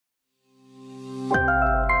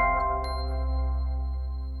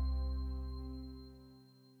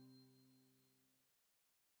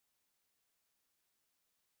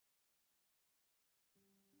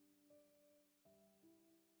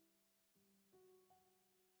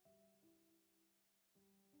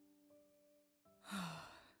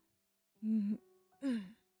Hmm?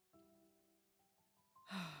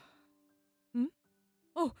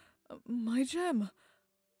 Oh, my gem.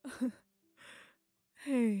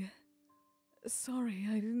 Hey, sorry,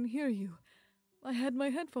 I didn't hear you. I had my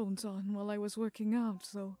headphones on while I was working out,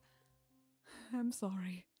 so I'm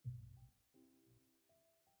sorry.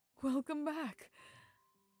 Welcome back.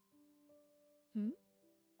 Hmm?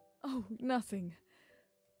 Oh, nothing.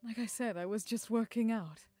 Like I said, I was just working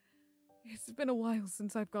out. It's been a while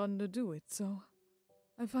since I've gotten to do it, so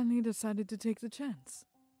I finally decided to take the chance.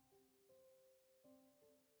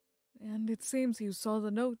 And it seems you saw the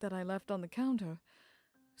note that I left on the counter,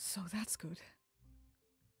 so that's good.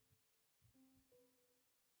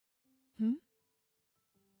 Hmm?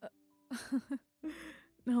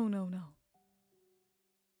 No, no, no.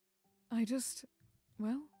 I just,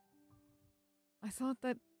 well, I thought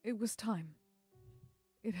that it was time.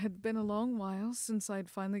 It had been a long while since I'd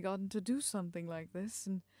finally gotten to do something like this,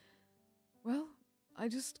 and, well, I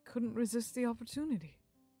just couldn't resist the opportunity.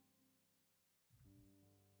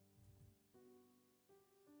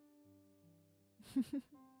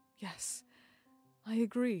 Yes, I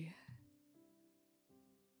agree.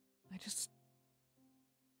 I just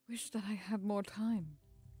wish that I had more time.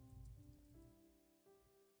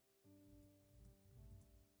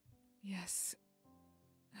 Yes,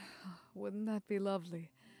 wouldn't that be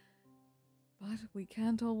lovely? But we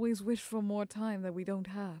can't always wish for more time that we don't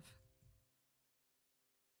have.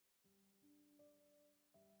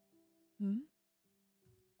 Hmm?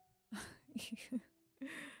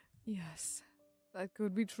 Yes, that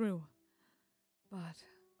could be true. But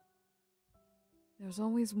there's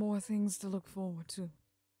always more things to look forward to.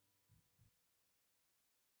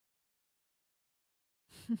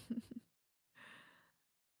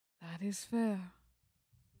 That is fair.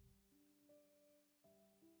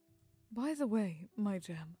 By the way, my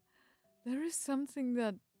gem, there is something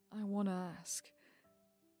that I want to ask.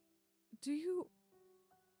 Do you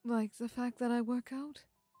like the fact that I work out?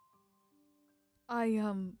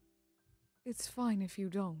 It's fine if you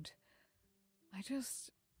don't.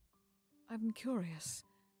 I'm curious.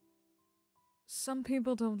 Some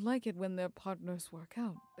people don't like it when their partners work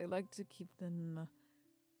out. They like to keep them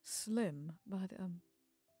slim, but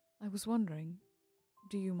I was wondering,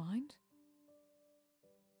 do you mind?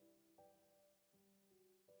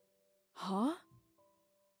 Huh?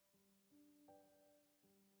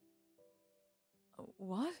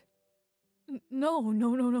 What? No,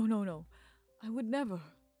 no, no, no, no, no. I would never.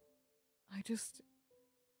 I just.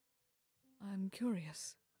 I'm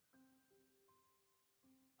curious.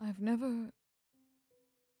 I've never.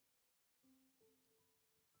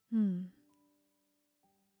 Hmm.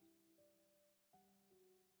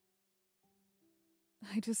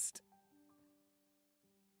 I just.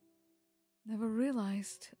 Never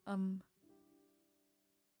realized,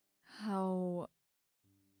 how.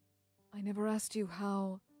 I never asked you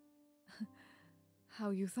how. How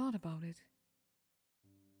you thought about it.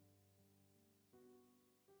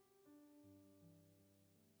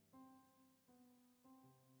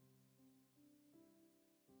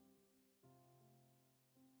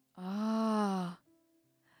 Ah.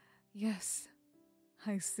 Yes.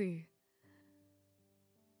 I see.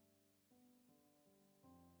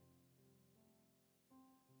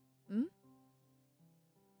 Hmm?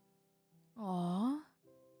 Aw.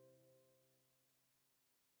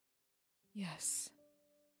 Yes.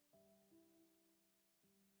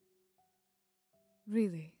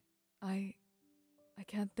 Really. I. I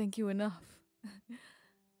can't thank you enough.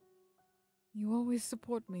 You always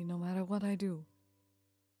support me no matter what I do.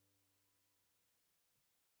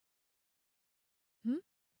 Hmm?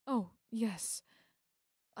 Oh, yes.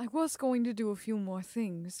 I was going to do a few more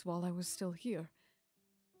things while I was still here.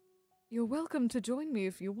 You're welcome to join me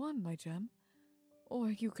if you want, my gem.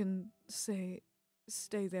 Or you can stay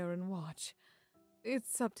there and watch.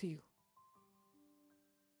 It's up to you.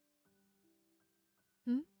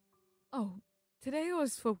 Hmm? Oh, today I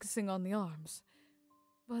was focusing on the arms.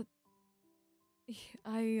 But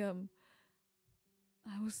I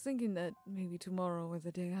I was thinking that maybe tomorrow or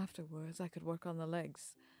the day afterwards I could work on the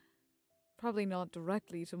legs. Probably not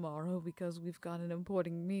directly tomorrow because we've got an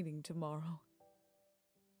important meeting tomorrow.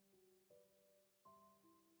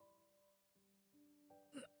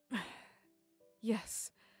 Yes.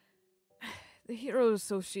 The Hero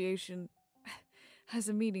Association has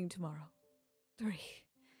a meeting tomorrow. 3,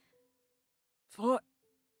 4,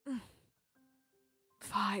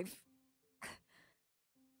 5,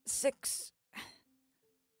 6,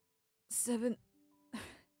 7,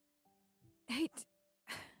 8,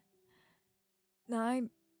 9,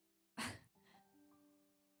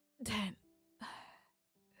 10.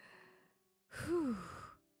 Whew.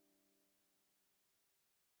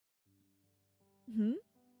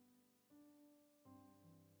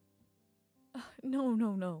 No,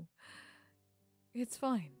 no, no. It's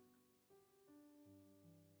fine.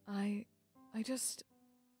 I just.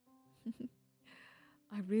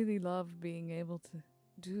 I really love being able to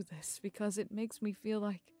do this because it makes me feel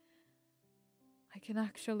like I can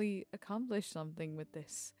actually accomplish something with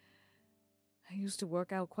this. I used to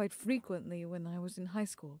work out quite frequently when I was in high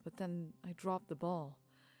school, but then I dropped the ball.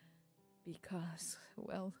 Because,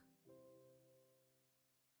 well,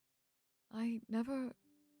 I never.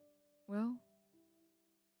 Well.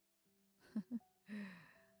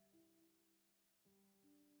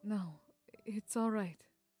 No, it's alright.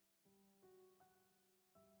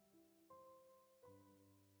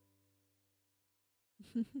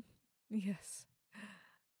 Yes,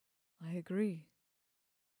 I agree.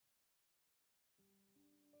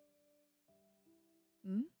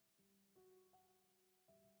 Hmm?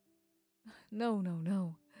 No, no,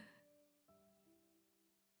 no.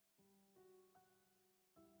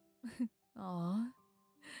 Aw,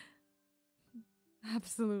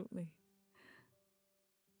 absolutely.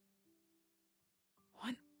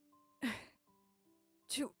 One,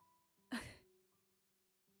 two,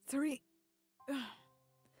 three,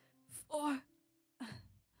 four,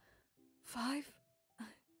 five,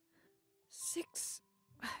 six,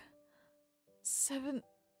 seven,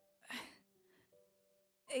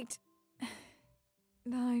 eight,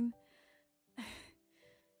 nine,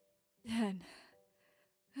 10.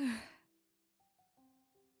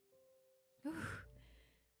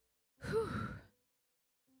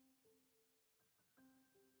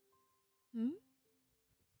 Hmm?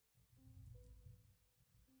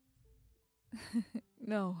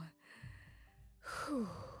 No.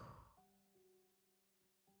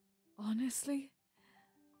 Honestly,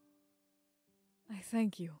 I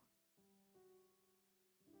thank you.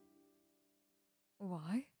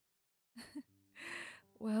 Why?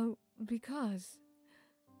 Well, because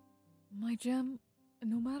my gem,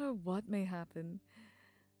 no matter what may happen,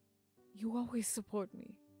 you always support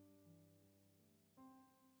me.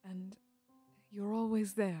 And you're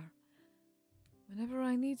always there. Whenever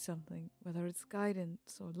I need something, whether it's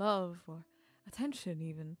guidance or love or attention,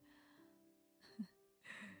 even.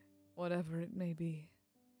 Whatever it may be.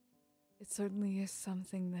 It certainly is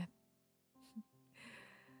something that.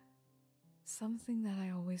 something that I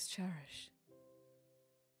always cherish.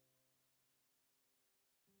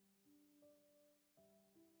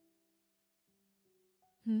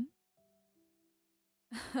 Hmm?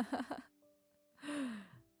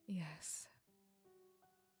 Yes.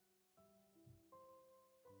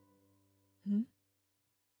 Hmm?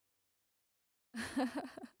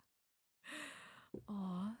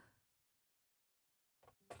 Aw.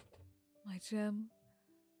 My gem,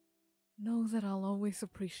 know that I'll always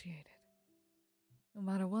appreciate it. No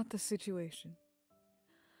matter what the situation.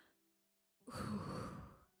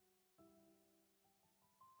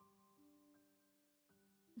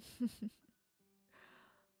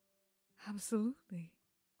 Absolutely.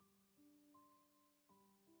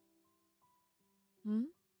 Hmm?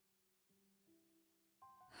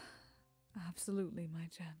 Absolutely, my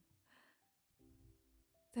gem.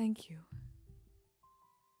 Thank you.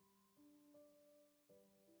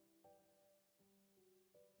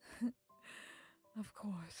 Of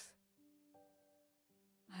course.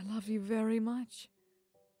 I love you very much.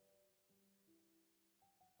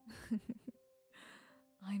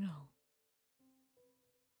 I know.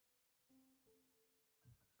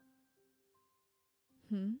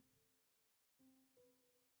 Hmm?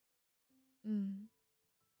 Mm.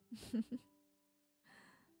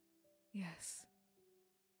 Yes.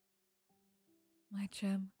 My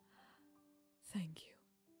gem, thank you.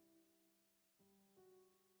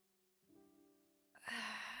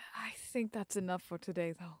 I think that's enough for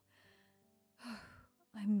today, though.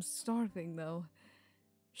 I'm starving, though.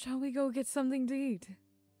 Shall we go get something to eat?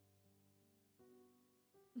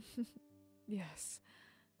 Yes.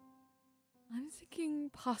 I'm thinking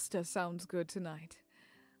pasta sounds good tonight.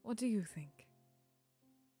 What do you think?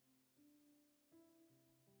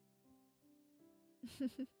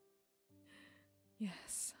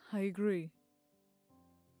 Yes, I agree.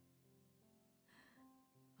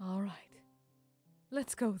 All right.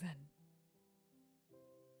 Let's go then.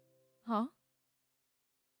 Huh?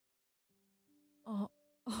 Oh.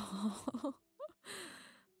 Oh.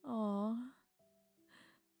 Aw.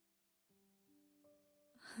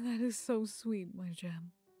 That is so sweet, my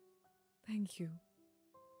gem. Thank you.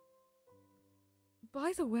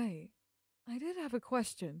 By the way, I did have a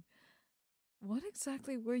question. What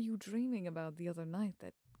exactly were you dreaming about the other night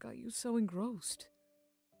that got you so engrossed?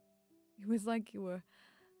 It was like you were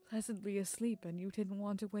pleasantly asleep and you didn't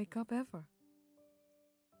want to wake up ever.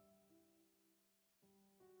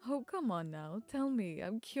 Oh, come on now. Tell me.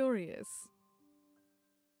 I'm curious.